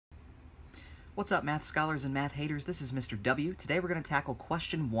What's up, math scholars and math haters? This is Mr. W. Today we're going to tackle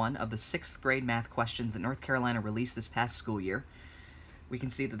question 1 of the 6th grade math questions that North Carolina released this past school year. We can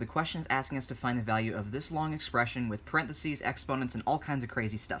see that the question is asking us to find the value of this long expression with parentheses, exponents, and all kinds of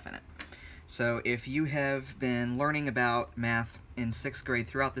crazy stuff in it. So if you have been learning about math in 6th grade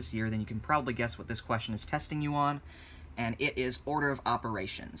throughout this year, then you can probably guess what this question is testing you on, and it is order of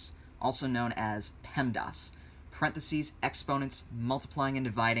operations, also known as PEMDAS. Parentheses, exponents, multiplying and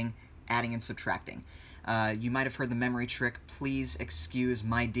dividing, adding and subtracting. You might have heard the memory trick, please excuse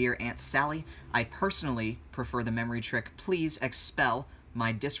my dear Aunt Sally. I personally prefer the memory trick, please expel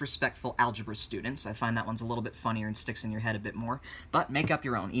my disrespectful algebra students. I find that one's a little bit funnier and sticks in your head a bit more. But make up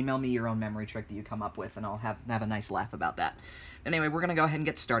your own. Email me your own memory trick that you come up with, and I'll have a nice laugh about that. Anyway, we're going to go ahead and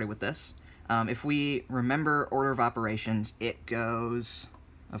get started with this. If we remember order of operations, it goes,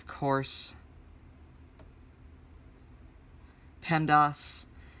 of course, PEMDAS,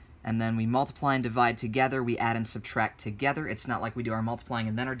 and then we multiply and divide together, we add and subtract together. It's not like we do our multiplying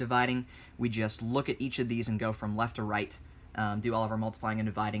and then our dividing. We just look at each of these and go from left to right, do all of our multiplying and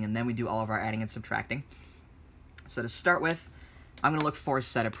dividing, and then we do all of our adding and subtracting. So to start with, I'm going to look for a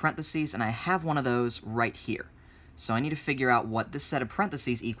set of parentheses, and I have one of those right here. So I need to figure out what this set of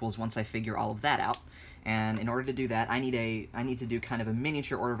parentheses equals once I figure all of that out. And in order to do that, I need to do kind of a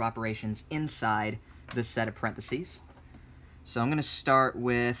miniature order of operations inside this set of parentheses. So I'm going to start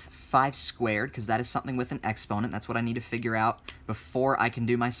with 5 squared, because that is something with an exponent. That's what I need to figure out before I can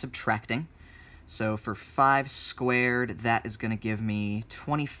do my subtracting. So for 5 squared, that is going to give me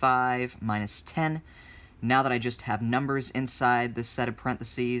 25 minus 10. Now that I just have numbers inside this set of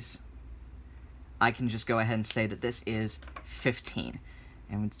parentheses, I can just go ahead and say that this is 15.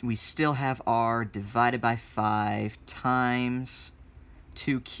 And we still have our divided by 5 times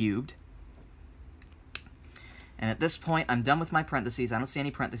 2 cubed. And at this point, I'm done with my parentheses. I don't see any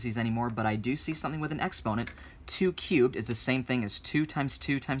parentheses anymore, but I do see something with an exponent. 2 cubed is the same thing as 2 times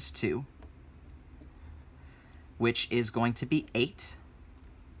 2 times 2, which is going to be 8.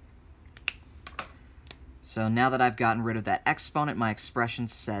 So now that I've gotten rid of that exponent, my expression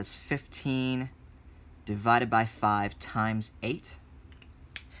says 15 divided by 5 times 8.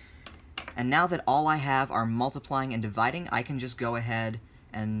 And now that all I have are multiplying and dividing, I can just go ahead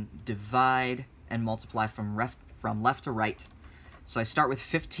and divide and multiply from left to right. So I start with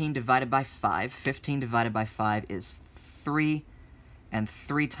 15 divided by 5. 15 divided by 5 is 3, and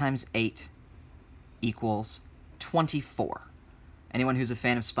 3 times 8 equals 24. Anyone who's a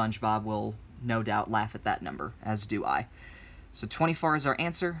fan of SpongeBob will no doubt laugh at that number, as do I. So 24 is our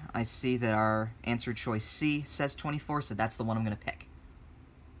answer. I see that our answer choice C says 24, so that's the one I'm going to pick.